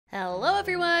Hello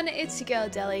everyone, it's your girl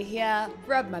Deli here.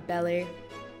 Rub my belly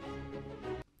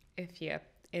if you're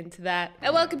into that.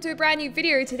 And welcome to a brand new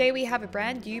video. Today we have a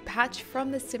brand new patch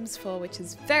from The Sims 4, which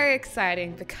is very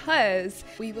exciting because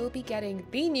we will be getting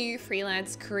the new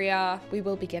freelance career, we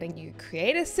will be getting new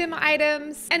creator sim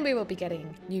items, and we will be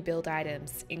getting new build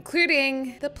items,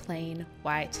 including the plain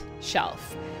white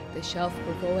shelf. The shelf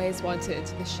we've always wanted,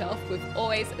 the shelf we've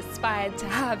always aspired to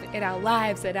have in our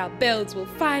lives, and our builds will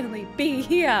finally be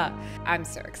here. I'm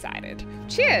so excited.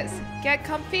 Cheers, get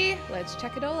comfy, let's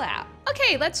check it all out.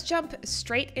 Okay, let's jump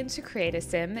straight into Creator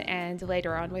Sim, and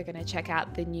later on we're going to check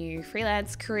out the new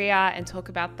freelance career and talk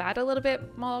about that a little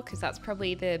bit more because that's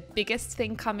probably the biggest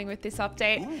thing coming with this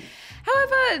update. Ooh.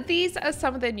 However, these are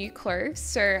some of the new clothes,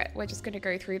 so we're just going to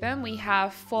go through them. We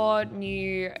have 4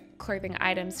 new clothing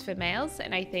items for males,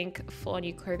 and I think 4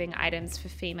 new clothing items for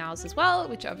females as well,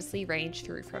 which obviously range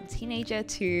through from teenager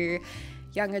to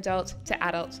young adult to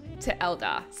adult to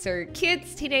elder. So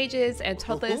kids, teenagers, and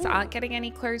toddlers aren't getting any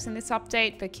clothes in this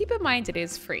update, but keep in mind it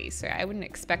is free, so I wouldn't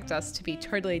expect us to be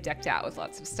totally decked out with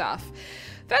lots of stuff.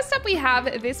 First up, we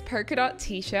have this polka dot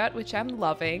t-shirt, which I'm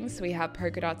loving. So we have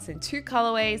polka dots in 2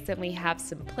 colorways, then we have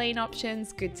some plain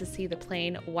options. Good to see the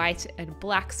plain white and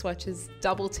black swatches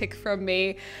double tick from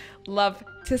me. Love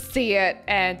to see it.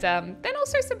 And then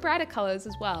also some brighter colors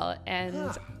as well.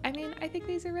 And I mean, I think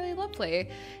these are really lovely.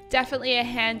 Definitely a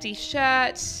handy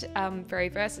shirt, very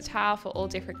versatile for all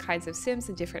different kinds of Sims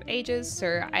and different ages.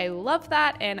 So I love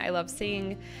that, and I love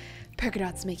seeing polka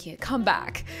dots making a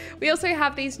comeback. We also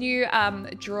have these new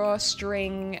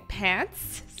drawstring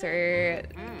pants. So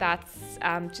that's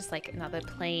just like another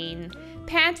plain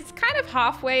pant. It's kind of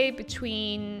halfway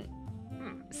between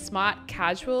smart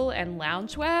casual and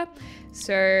loungewear.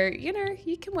 So, you know,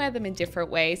 you can wear them in different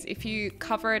ways. If you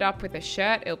cover it up with a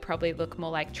shirt, it'll probably look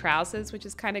more like trousers, which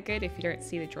is kind of good if you don't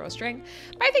see the drawstring.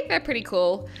 But I think they're pretty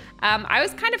cool. I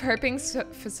was kind of hoping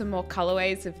for some more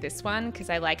colorways of this one because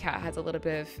I like how it has a little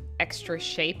bit of extra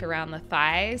shape around the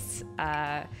thighs.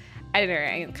 I don't know,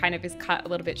 it kind of is cut a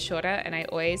little bit shorter, and I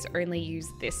always only use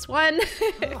this one.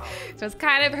 So I was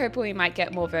kind of hoping we might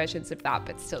get more versions of that,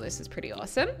 but still, this is pretty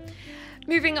awesome.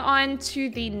 Moving on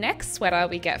to the next sweater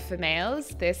we get for males.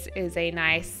 This is a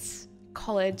nice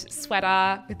collared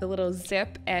sweater with a little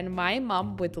zip, and my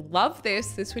mum would love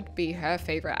this. This would be her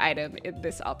favorite item in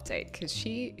this update because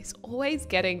she is always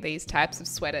getting these types of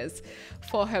sweaters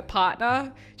for her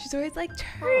partner. She's always like,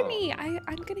 Tony,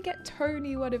 I'm gonna get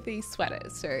Tony one of these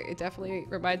sweaters. So it definitely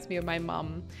reminds me of my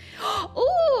mum.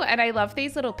 Oh, and I love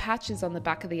these little patches on the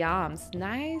back of the arms.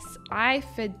 Nice eye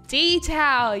for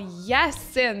detail. Yes,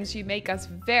 Sims, you make us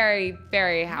very,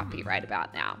 very happy right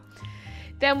about now.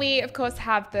 Then we, of course,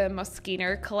 have the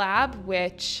Moschino collab,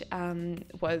 which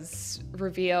was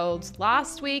revealed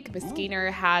last week.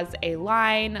 Moschino has a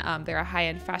line. They're a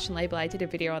high-end fashion label. I did a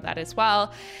video on that as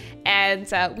well. And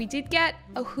we did get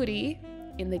a hoodie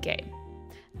in the game.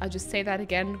 I'll just say that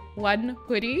again, 1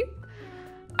 hoodie.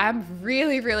 I'm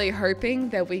really, really hoping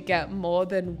that we get more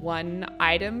than 1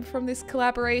 item from this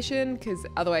collaboration, because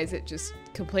otherwise it just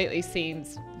completely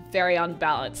seems very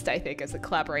unbalanced, I think, as a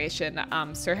collaboration.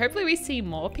 So hopefully we see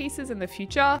more pieces in the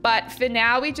future. But for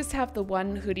now, we just have the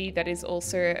 1 hoodie that is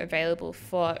also available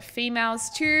for females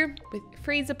too, with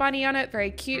Freezer Bunny on it.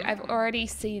 Very cute. I've already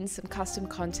seen some custom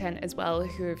content as well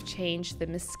who have changed the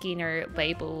Moschino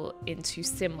label into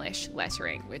Simlish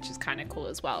lettering, which is kind of cool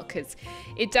as well, because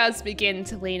it does begin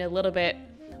to lean a little bit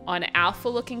on alpha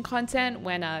looking content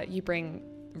when you bring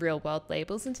real world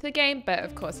labels into the game, but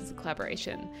of course as a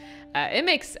collaboration it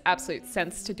makes absolute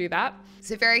sense to do that.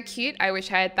 So very cute. I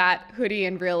wish I had that hoodie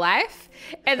in real life.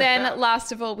 And then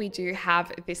last of all, we do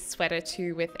have this sweater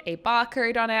too with a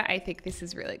barcode on it. I think this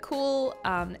is really cool.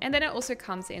 And then it also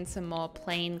comes in some more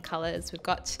plain colors. We've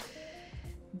got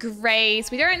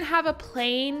grays. We don't have a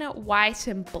plain white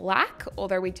and black,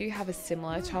 although we do have a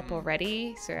similar top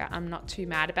already, so I'm not too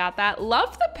mad about that.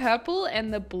 Love the purple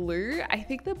and the blue. I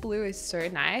think the blue is so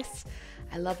nice.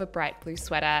 I love a bright blue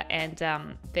sweater.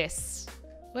 And this,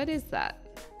 what is that?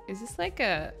 Is this like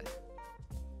a,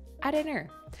 I don't know.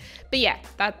 But yeah,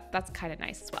 that's kind of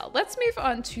nice as well. Let's move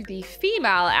on to the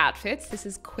female outfits. This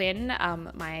is Quinn,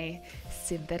 my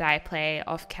Sim that I play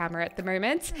off camera at the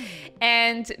moment.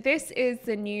 And this is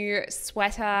the new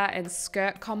sweater and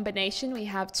skirt combination. We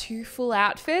have 2 full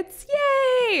outfits.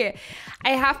 Yay! I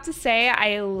have to say,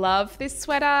 I love this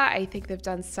sweater. I think they've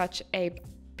done such a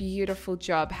beautiful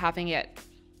job having it,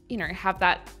 you know, have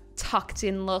that tucked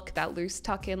in look, that loose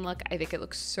tuck in look. I think it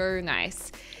looks so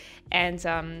nice. And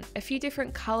a few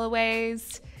different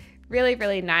colorways. Really,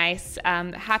 really nice.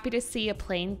 Happy to see a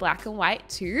plain black and white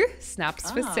too.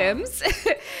 Snaps for Sims.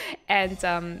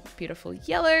 And beautiful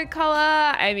yellow color.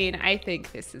 I mean, I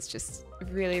think this is just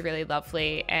really, really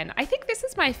lovely. And I think this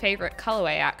is my favorite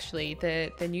colorway actually,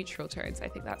 the neutral tones. I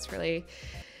think that's really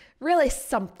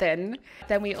something.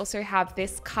 Then we also have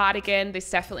this cardigan. This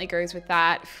definitely goes with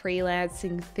that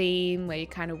freelancing theme where you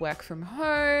kind of work from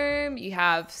home. You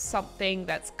have something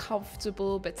that's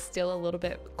comfortable but still a little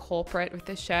bit corporate with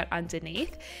the shirt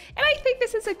underneath. And I think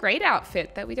this is a great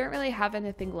outfit that we don't really have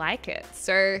anything like it.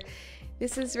 So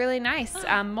this is really nice.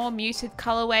 More muted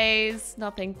colorways,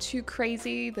 nothing too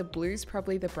crazy. The blue's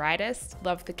probably the brightest.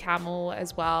 Love the camel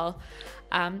as well.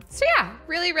 So yeah,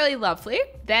 really, really lovely.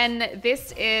 Then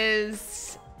this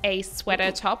is a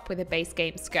sweater top with a base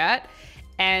game skirt.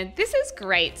 And this is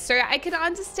great. So I can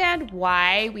understand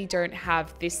why we don't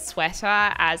have this sweater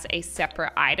as a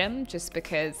separate item, just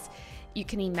because you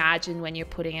can imagine when you're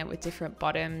putting it with different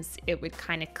bottoms, it would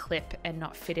kind of clip and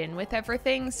not fit in with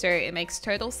everything. So it makes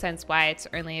total sense why it's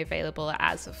only available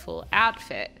as a full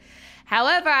outfit.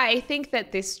 However, I think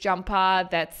that this jumper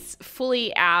that's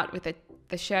fully out with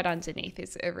the shirt underneath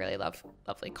is a really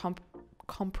lovely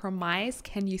compromise.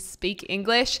 Can you speak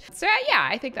English? So yeah,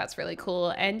 I think that's really cool.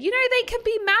 And you know, they can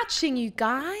be matching, you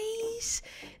guys.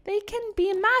 They can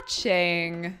be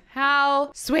matching.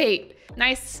 How sweet.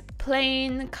 Nice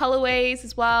plain colorways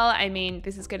as well. I mean,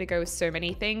 this is gonna go with so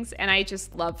many things, and I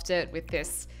just loved it with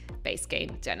this base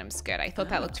game denim skirt. I thought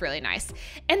that looked really nice.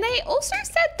 And they also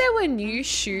said there were new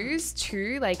shoes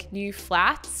too, like new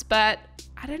flats, but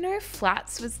I don't know if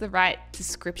flats was the right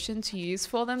description to use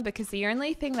for them, because the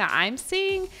only thing that I'm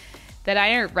seeing that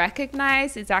I don't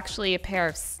recognize is actually a pair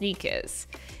of sneakers.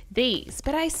 These,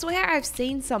 but I swear I've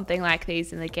seen something like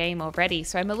these in the game already,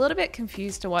 so I'm a little bit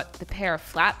confused to what the pair of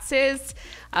flats is.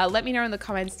 Let me know in the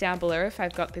comments down below if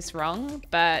I've got this wrong,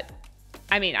 but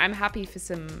I mean, I'm happy for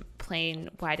some plain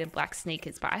white and black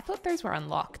sneakers, but I thought those were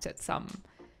unlocked at some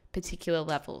particular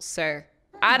levels, so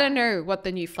I don't know what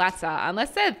the new flats are, unless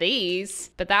they're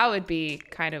these, but that would be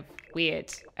kind of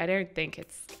weird. I don't think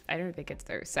it's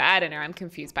those. So I don't know, I'm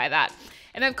confused by that.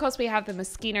 And then of course we have the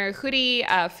Moschino hoodie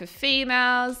for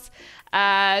females. Do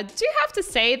have to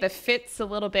say the fit's a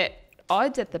little bit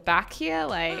odd at the back here.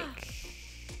 Like,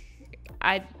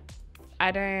 I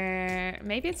don't,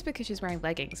 maybe it's because she's wearing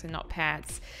leggings and not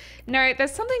pants. No,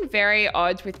 there's something very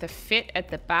odd with the fit at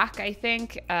the back, I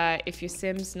think. If your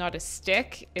Sim's not a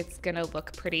stick, it's gonna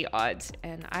look pretty odd.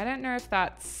 And I don't know if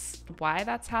that's why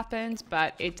that's happened,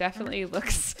 but it definitely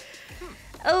looks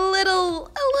a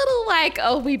little like,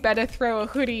 oh, we better throw a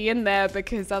hoodie in there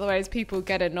because otherwise people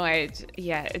get annoyed.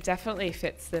 Yeah, it definitely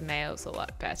fits the males a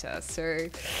lot better. So,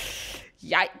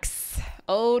 yikes.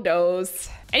 Oh, noes.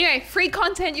 Anyway, free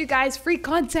content, you guys, free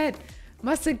content.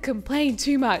 Mustn't complain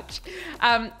too much.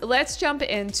 Let's jump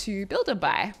into build and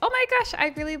buy. Oh my gosh,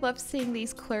 I really love seeing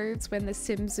these clothes when the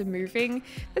Sims are moving.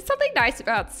 There's something nice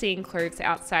about seeing clothes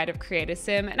outside of Creator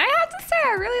Sim, and I have to say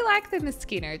I really like the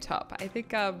Moschino top. I think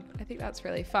that's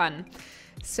really fun.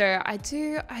 So I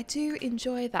do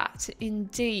enjoy that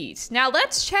indeed. Now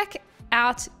let's check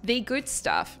out the good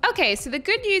stuff. Okay, so the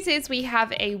good news is we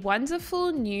have a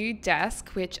wonderful new desk,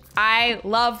 which I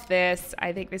love this.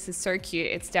 I think this is so cute.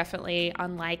 It's definitely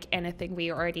unlike anything we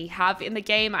already have in the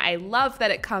game. I love that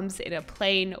it comes in a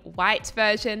plain white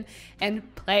version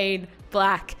and plain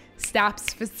black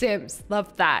snaps for Sims.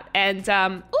 Love that. And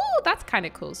oh, that's kind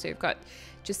of cool. So we've got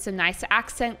just some nice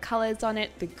accent colors on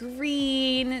it, the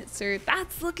green. So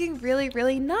that's looking really,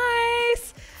 really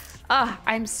nice.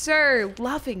 I'm so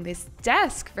loving this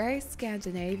desk. Very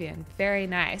Scandinavian, very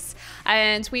nice.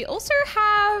 And we also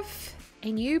have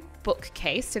a new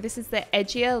bookcase. So this is the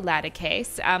edgier ladder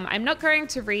case. I'm not going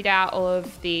to read out all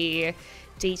of the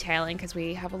detailing because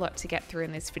we have a lot to get through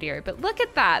in this video, but look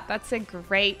at that. That's a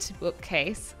great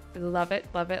bookcase. Love it,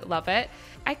 love it, love it.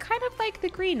 I kind of like the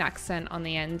green accent on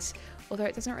the end, although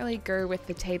it doesn't really go with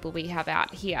the table we have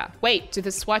out here. Wait, do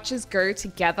the swatches go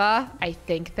together? I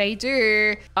think they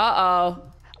do. Uh-oh.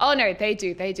 Oh no, they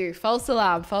do. False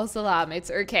alarm, false alarm. It's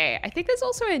okay. I think there's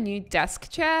also a new desk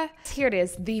chair. Here it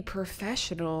is, the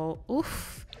professional.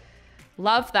 Oof.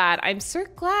 Love that. I'm so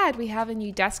glad we have a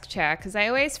new desk chair because I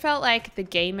always felt like the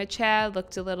gamer chair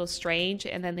looked a little strange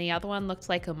and then the other one looked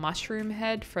like a mushroom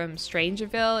head from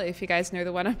Strangerville, if you guys know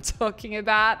the one I'm talking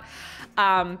about.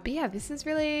 But yeah, this is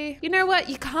really, you know what?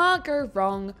 You can't go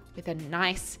wrong with a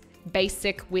nice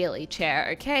basic wheelie chair,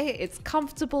 okay? It's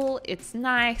comfortable, it's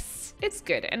nice, it's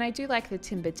good, and I do like the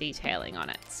timber detailing on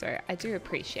it, so I do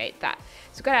appreciate that.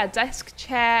 So we've got our desk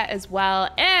chair as well,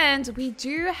 and we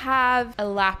do have a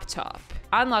laptop.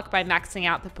 unlock by maxing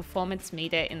out the performance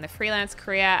meter in the freelance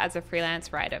career as a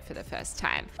freelance writer for the first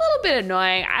time. A little bit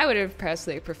annoying. I would have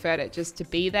personally preferred it just to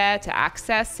be there to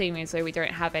access, seeing as though we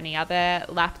don't have any other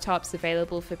laptops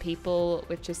available for people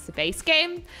with just the base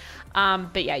game.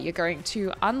 But yeah, you're going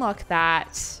to unlock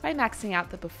that by maxing out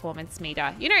the performance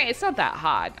meter. You know, it's not that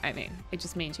hard. I mean, it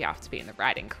just means you have to be in the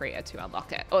writing career to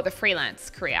unlock it, or the freelance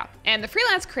career. And the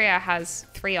freelance career has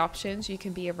 3 options. You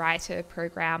can be a writer,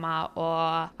 programmer,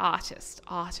 or artist.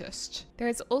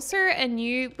 There's also a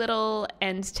new little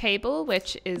end table,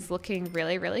 which is looking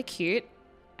really, really cute.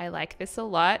 I like this a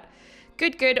lot.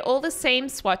 Good. All the same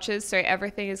swatches, so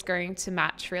everything is going to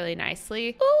match really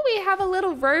nicely. Oh, we have a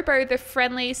little Robo, the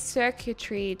friendly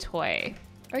circuitry toy.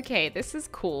 Okay, this is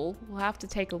cool. We'll have to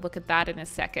take a look at that in a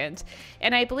second.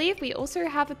 And I believe we also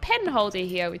have a pen holder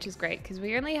here, which is great because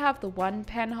we only have the 1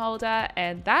 pen holder,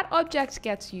 and that object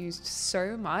gets used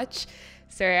so much.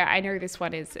 So I know this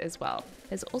one is as well.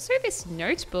 There's also this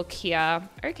notebook here.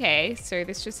 Okay, so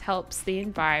this just helps the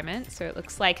environment. So it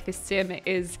looks like the sim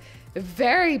is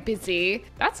very busy.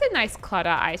 That's a nice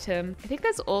clutter item. I think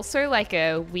there's also like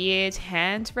a weird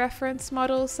hand reference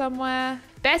model somewhere.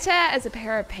 Better as a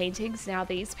pair of paintings. Now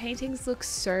these paintings look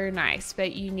so nice,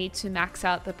 but you need to max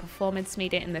out the performance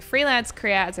meter in the freelance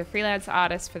career as a freelance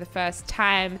artist for the first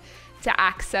time to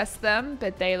access them,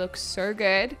 but they look so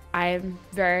good. I'm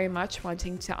very much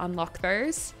wanting to unlock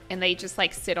those, and they just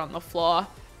like sit on the floor.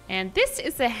 And this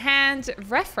is a hand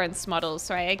reference model.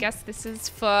 So I guess this is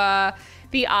for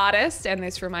the artist. And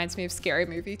this reminds me of Scary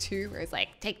Movie 2, where it's like,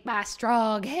 take my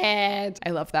strong hand. I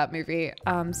love that movie.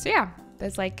 So yeah,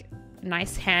 there's like a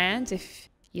nice hand if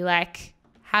you like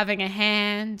having a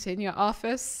hand in your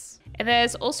office. And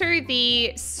there's also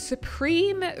the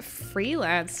Supreme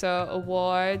Freelancer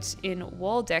Award in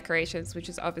wall decorations, which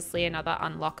is obviously another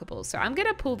unlockable. So I'm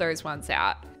gonna pull those ones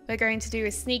out. We're going to do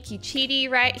a sneaky cheaty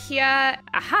right here.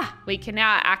 Aha, we can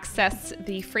now access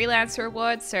the Freelancer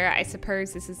Award. So I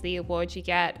suppose this is the award you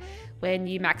get when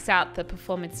you max out the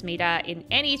performance meter in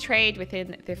any trade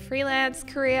within the freelance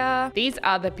career. These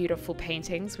are the beautiful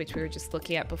paintings, which we were just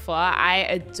looking at before. I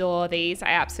adore these. I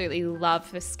absolutely love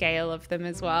the scale of them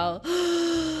as well.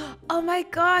 Oh my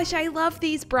gosh, I love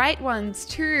these bright ones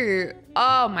too.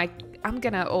 Oh my, I'm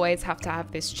gonna always have to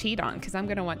have this cheat on because I'm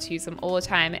gonna want to use them all the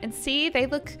time. And see, they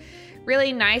look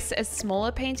really nice as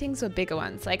smaller paintings or bigger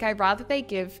ones. Like I'd rather they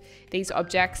give these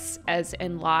objects as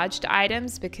enlarged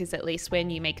items because at least when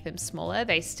you make them smaller,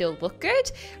 they still look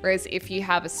good. Whereas if you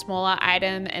have a smaller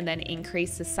item and then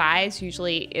increase the size,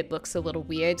 usually it looks a little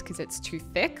weird because it's too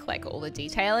thick, like all the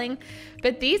detailing.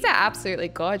 But these are absolutely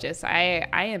gorgeous. I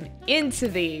am into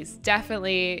these,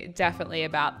 definitely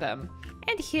about them.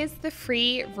 And here's the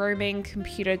free roaming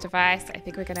computer device. I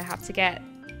think we're gonna have to get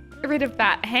rid of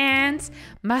that hand,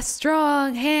 my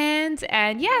strong hand.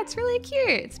 And yeah, it's really cute.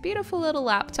 It's a beautiful little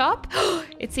laptop.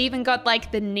 It's even got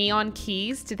like the neon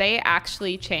keys. Do they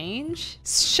actually change?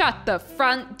 Shut the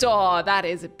front door. That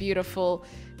is a beautiful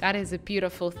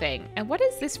thing. And what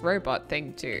does this robot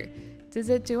thing do? Does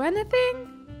it do anything?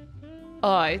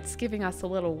 Oh, it's giving us a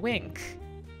little wink.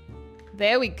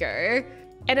 There we go.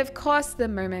 And of course, the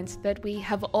moment that we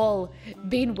have all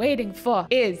been waiting for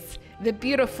is the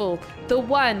beautiful, the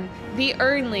one, the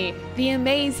only, the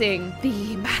amazing,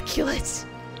 the immaculate,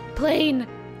 plain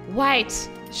white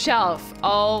shelf.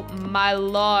 Oh my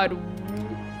Lord.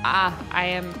 I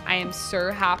am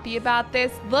so happy about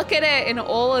this. Look at it in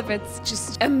all of its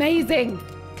just amazing,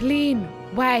 clean,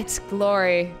 white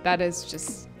glory. That is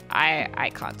just, I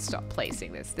can't stop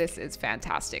placing this. This is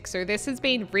fantastic. So this has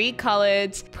been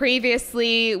recolored.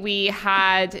 Previously, we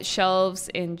had shelves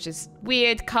in just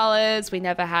weird colors. We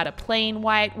never had a plain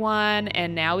white one,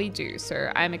 and now we do.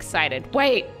 So I'm excited.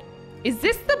 Wait, is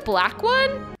this the black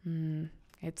one?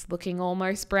 It's looking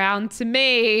almost brown to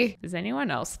me. Does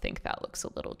anyone else think that looks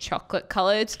a little chocolate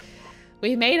colored?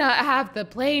 We may not have the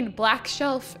plain black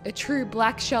shelf, a true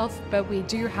black shelf, but we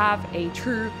do have a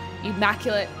true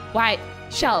immaculate white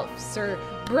shelf. So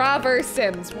bravo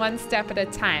Sims, one step at a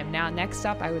time. Now next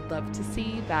up, I would love to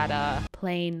see that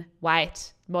plain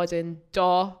white modern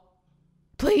door,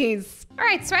 please. All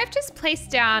right, so I've just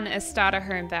placed down a starter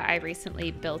home that I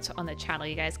recently built on the channel.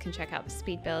 You guys can check out the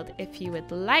speed build if you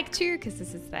would like to, because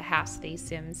this is the house these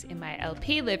Sims in my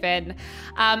LP live in.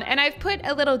 And I've put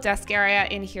a little desk area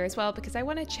in here as well because I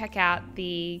want to check out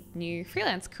the new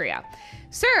freelance career.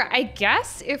 So I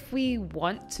guess if we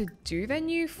want to do the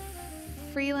new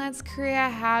freelance career,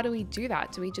 how do we do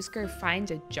that? Do we just go find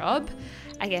a job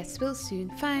I guess we'll soon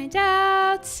find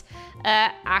out.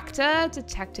 Actor,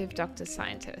 detective, doctor,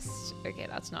 scientist. Okay,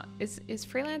 that's not. Is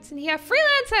freelance in here?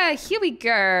 Freelancer! Here we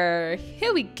go.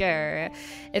 Here we go.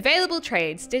 Available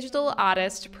trades, digital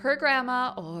artist,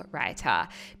 programmer, or writer.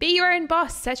 Be your own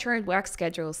boss, set your own work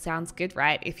schedule. Sounds good,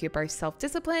 right? If you're both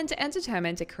self-disciplined and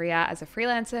determined, a career as a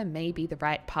freelancer may be the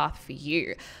right path for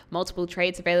you. Multiple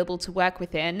trades available to work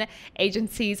within.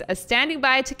 Agencies are standing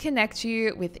by to connect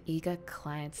you with eager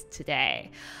clients today.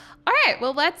 All right,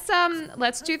 well, let's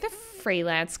do the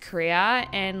freelance career,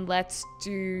 and let's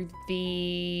do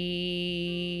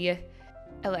the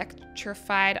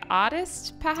electrified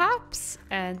artist, perhaps,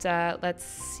 and let's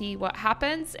see what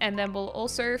happens. And then we'll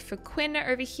also, for Quinn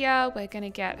over here, we're gonna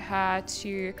get her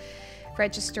to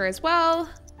register as well.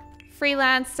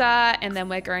 Freelancer, and then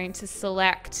we're going to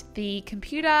select the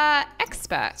computer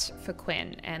expert for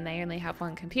Quinn, and they only have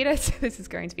one computer, so this is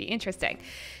going to be interesting.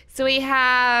 So we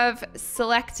have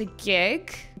select a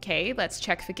gig. Okay, let's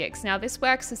check for gigs. Now this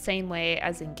works the same way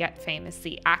as in Get Famous,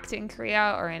 the acting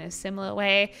career, or in a similar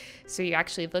way. So you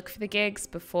actually look for the gigs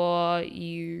before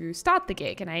you start the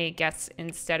gig, and I guess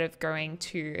instead of going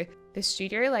to the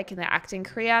studio like in the acting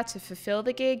career to fulfill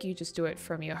the gig, you just do it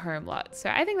from your home lot. So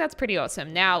I think that's pretty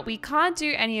awesome. Now we can't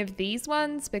do any of these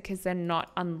ones because they're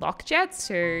not unlocked yet.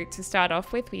 So to start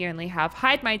off with, we only have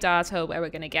hide my data, where we're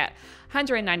going to get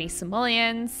 190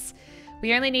 simoleons.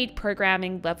 We only need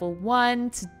programming level 1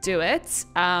 to do it.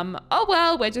 Oh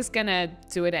well, we're just gonna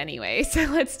do it anyway. So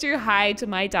let's do hide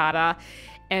my data.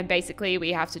 And basically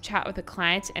we have to chat with a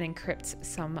client and encrypt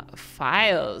some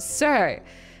files. So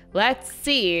let's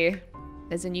see.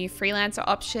 There's a new freelancer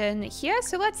option here.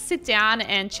 So let's sit down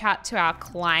and chat to our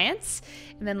clients.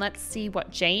 And then let's see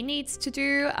what Jay needs to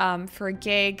do for a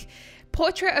gig.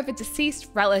 Portrait of a deceased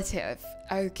relative.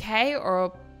 Okay, or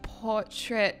a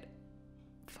portrait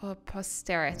for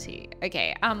posterity.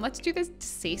 Okay, let's do this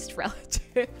deceased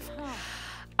relative.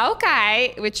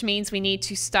 Okay, which means we need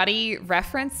to study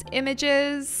reference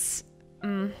images.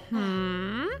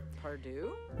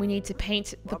 We need to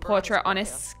paint the portrait on a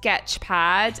sketch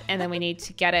pad, and then we need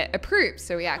to get it approved.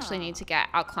 So we actually need to get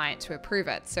our client to approve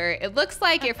it. So it looks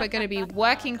like if we're going to be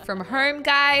working from home,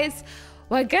 guys,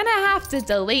 we're going to have to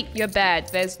delete your bed.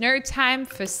 There's no time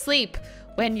for sleep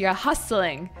when you're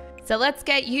hustling. So let's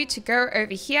get you to go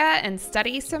over here and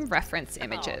study some reference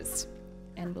images.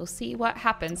 And we'll see what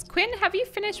happens. Quinn, have you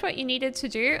finished what you needed to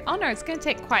do? Oh no, it's gonna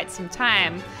take quite some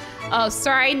time. Oh,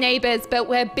 sorry neighbors, but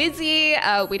we're busy.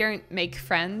 We don't make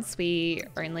friends. We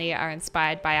only are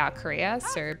inspired by our career,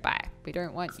 so bye. We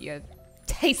don't want your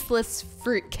tasteless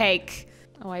fruitcake.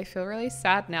 Oh, I feel really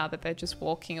sad now that they're just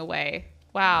walking away.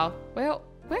 Wow, well,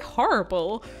 we're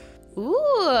horrible.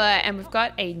 Ooh, and we've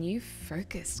got a new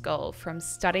focus goal from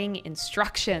studying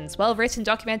instructions. Well-written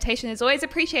documentation is always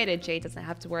appreciated. Jay doesn't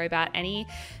have to worry about any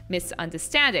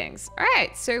misunderstandings. All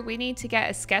right, so we need to get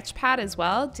a sketch pad as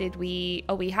well.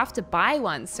 Oh, we have to buy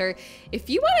one. So if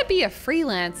you want to be a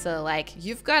freelancer, like,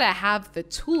 you've got to have the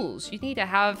tools. You need to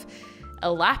have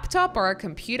a laptop or a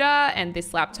computer, and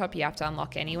this laptop you have to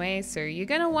unlock anyway. So you're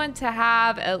going to want to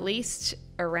have at least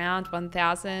around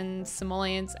 1,000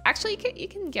 simoleons. Actually, you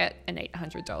can get an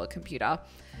 $800 computer.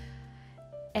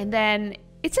 And then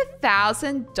it's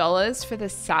 $1,000 for the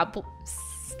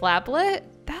slablet.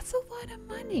 That's a lot of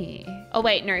money. Oh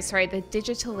wait, no, sorry, the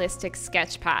digitalistic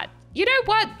sketchpad. You know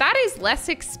what? That is less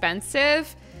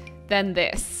expensive than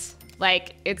this.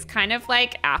 Like, it's kind of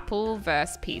like Apple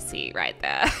versus PC right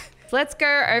there. So let's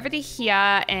go over to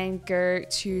here and go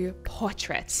to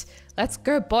portrait. Let's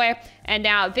go, boy. And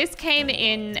now this came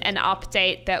in an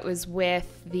update that was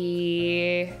with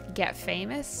the Get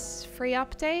Famous free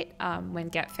update when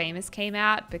Get Famous came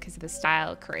out because of the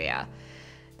style career.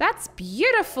 That's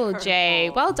beautiful, Jay.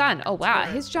 Well done. Oh, wow.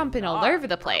 He's jumping all over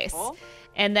the place.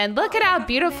 And then look at our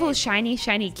beautiful shiny,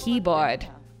 shiny keyboard.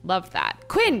 Love that.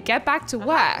 Quinn, get back to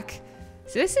work.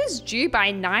 So this is due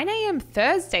by 9 a.m.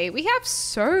 Thursday. We have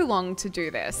so long to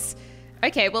do this.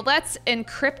 Okay, well, let's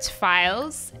encrypt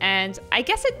files. And I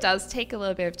guess it does take a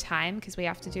little bit of time because we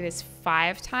have to do this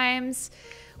 5 times.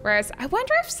 Whereas I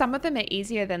wonder if some of them are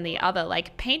easier than the other.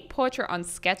 Like paint portrait on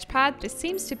sketchpad, this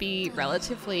seems to be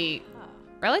relatively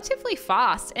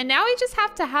fast. And now we just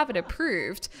have to have it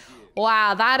approved.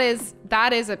 Wow, that is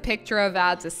a picture of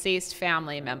our deceased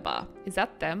family member. Is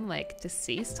that them, like,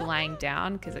 deceased lying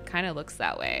down? Because it kind of looks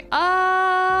that way.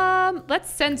 Let's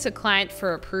send to client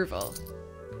for approval.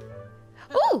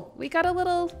 Oh, we got a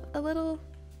little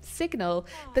signal.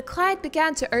 The client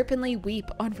began to openly weep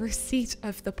on receipt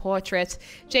of the portrait.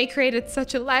 Jay created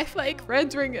such a lifelike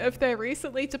rendering of their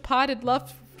recently departed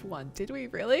loved just one, did we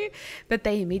really? But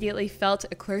they immediately felt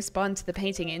a close bond to the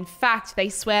painting. In fact, they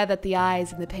swear that the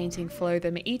eyes in the painting follow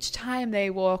them each time they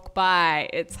walk by.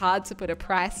 It's hard to put a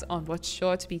price on what's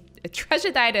sure to be a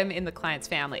treasured item in the client's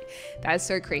family. That is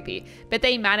so creepy. But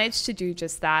they managed to do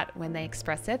just that when they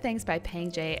expressed their thanks by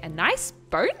paying Jay a nice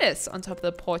bonus on top of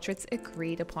the portrait's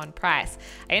agreed upon price.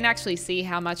 I didn't actually see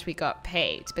how much we got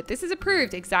paid, but this is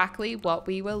approved, exactly what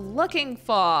we were looking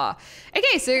for.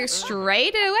 Okay, so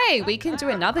straight away we can do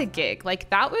another gig. Like,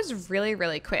 that was really,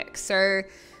 really quick. So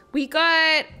we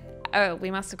got,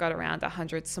 we must have got around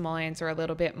 100 simoleons or a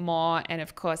little bit more. And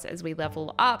of course, as we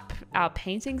level up our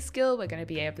painting skill, we're going to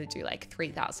be able to do like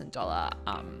 $3,000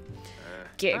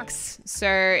 gigs. So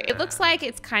it looks like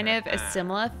it's kind of a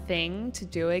similar thing to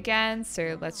do again.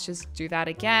 So let's just do that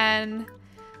again.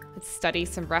 Let's study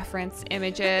some reference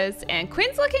images. And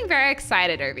Quinn's looking very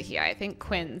excited over here. I think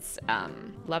Quinn's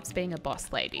loves being a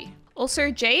boss lady. Also,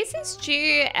 Jay's is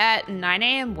due at 9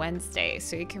 a.m. Wednesday,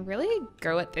 so you can really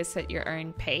go at this at your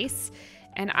own pace.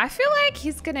 And I feel like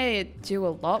he's gonna do a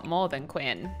lot more than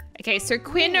Quinn. Okay, so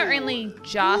Quinn only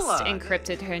just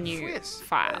encrypted her new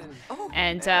file.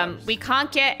 And we can't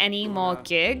get any more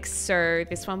gigs, so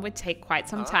this one would take quite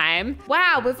some time.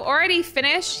 Wow, we've already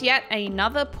finished yet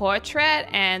another portrait,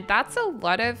 and that's a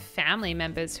lot of family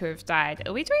members who have died.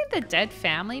 Are we doing the dead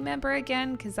family member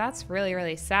again? Because that's really,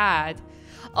 really sad.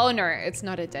 Oh no, it's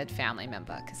not a dead family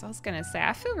member, because I was gonna say,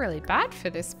 I feel really bad for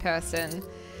this person.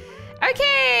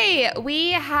 Okay,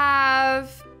 we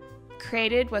have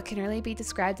created what can only be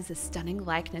described as a stunning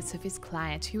likeness of his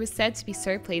client, who was said to be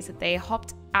so pleased that they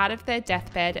hopped out of their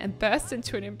deathbed and burst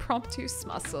into an impromptu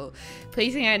smussle.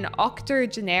 Pleasing an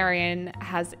octogenarian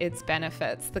has its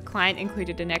benefits. The client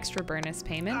included an extra bonus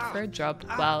payment for a job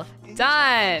well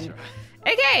done.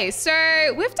 Okay, so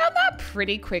we've done that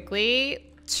pretty quickly.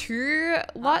 2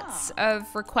 lots of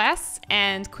requests,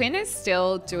 and Quinn is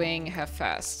still doing her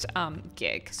first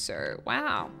gig, so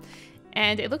wow.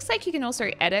 And it looks like you can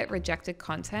also edit rejected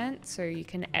content, so you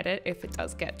can edit if it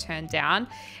does get turned down.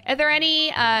 Are there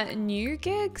any new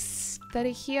gigs that are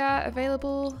here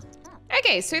available?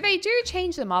 Okay, so they do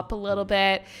change them up a little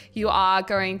bit. You are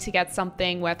going to get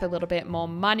something worth a little bit more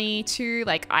money too,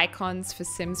 like icons for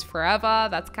Sims Forever.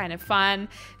 That's kind of fun.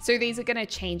 So these are gonna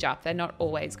change up. They're not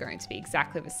always going to be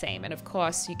exactly the same. And of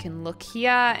course, you can look here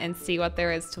and see what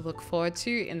there is to look forward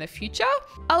to in the future.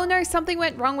 Oh no, something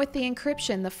went wrong with the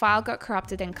encryption. The file got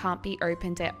corrupted and can't be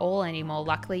opened at all anymore.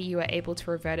 Luckily, you were able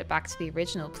to revert it back to the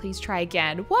original. Please try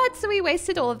again. What? So we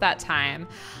wasted all of that time.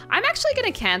 I'm actually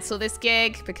gonna cancel this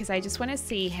gig because I just want to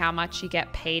see how much you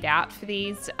get paid out for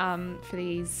these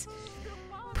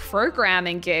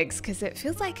programming gigs, because it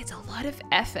feels like it's a lot of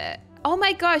effort. Oh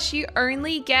my gosh, you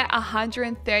only get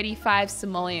 135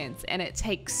 simoleons and it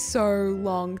takes so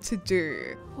long to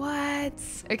do. What?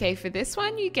 Okay, for this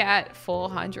one you get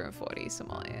 440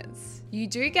 simoleons. You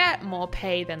do get more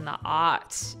pay than the art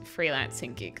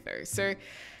freelancing gig though, so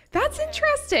that's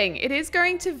interesting. It is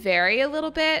going to vary a little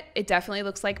bit. It definitely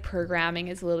looks like programming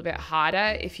is a little bit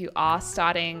harder if you are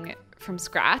starting from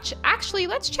scratch. Actually,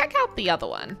 let's check out the other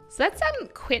one. So let's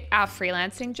quit our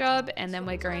freelancing job, and then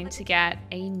we're going to get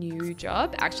a new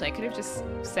job. Actually, I could have just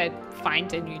said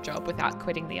find a new job without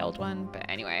quitting the old one, but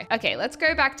anyway. Okay, let's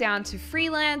go back down to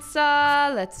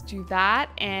freelancer. Let's do that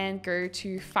and go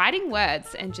to fighting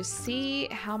words and just see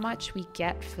how much we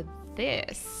get for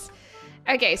this.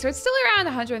 Okay, so it's still around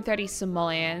 130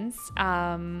 simoleons.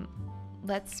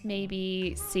 Let's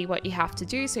maybe see what you have to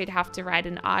do. So you'd have to write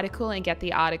an article and get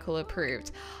the article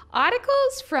approved.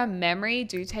 Articles from memory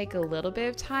do take a little bit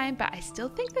of time, but I still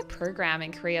think the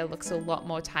programming career looks a lot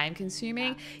more time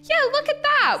consuming. Yeah, look at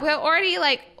that. We're already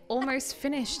like almost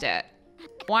finished it.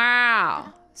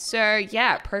 Wow. So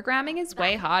yeah, programming is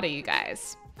way harder, you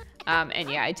guys.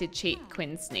 And yeah, I did cheat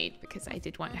Quinn's need because I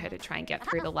did want her to try and get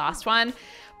through the last one.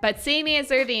 But seeing me as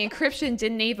though the encryption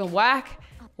didn't even work,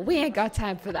 we ain't got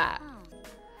time for that.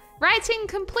 Writing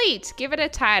complete. Give it a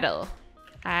title.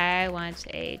 I want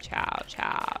a chow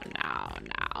chow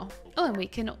now. Oh, and we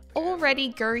can already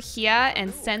go here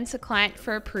and send to client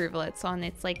for approval. It's on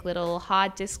its like little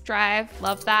hard disk drive.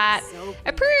 Love that.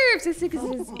 Approved. This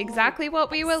is exactly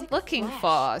what we were looking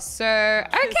for. So,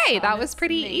 okay, that was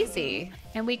pretty easy.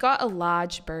 And we got a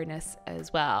large bonus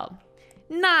as well.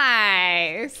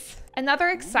 Nice. Another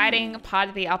exciting part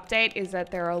of the update is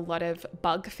that there are a lot of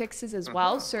bug fixes as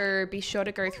well. So be sure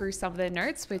to go through some of the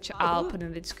notes, which I'll put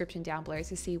in the description down below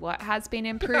to see what has been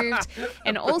improved.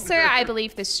 And also, I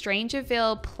believe the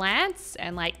Strangerville plants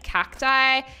and like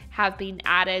cacti have been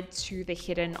added to the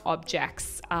hidden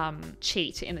objects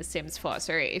cheat in The Sims 4.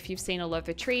 So if you've seen a lot of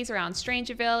the trees around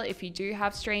Strangerville, if you do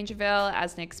have Strangerville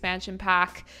as an expansion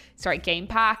pack, game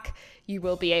pack, you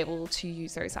will be able to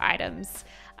use those items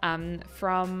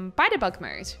from Bite-a-Bug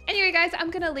mode. Anyway guys,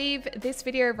 I'm gonna leave this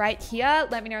video right here.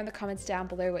 Let me know in the comments down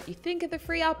below what you think of the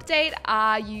free update.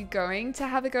 Are you going to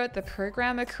have a go at the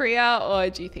programmer career,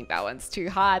 or do you think that one's too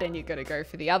hard and you're gonna go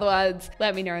for the other ones?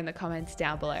 Let me know in the comments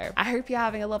down below. I hope you're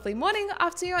having a lovely morning,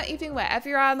 afternoon, or evening, wherever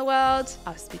you are in the world.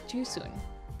 I'll speak to you soon.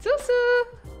 Susu!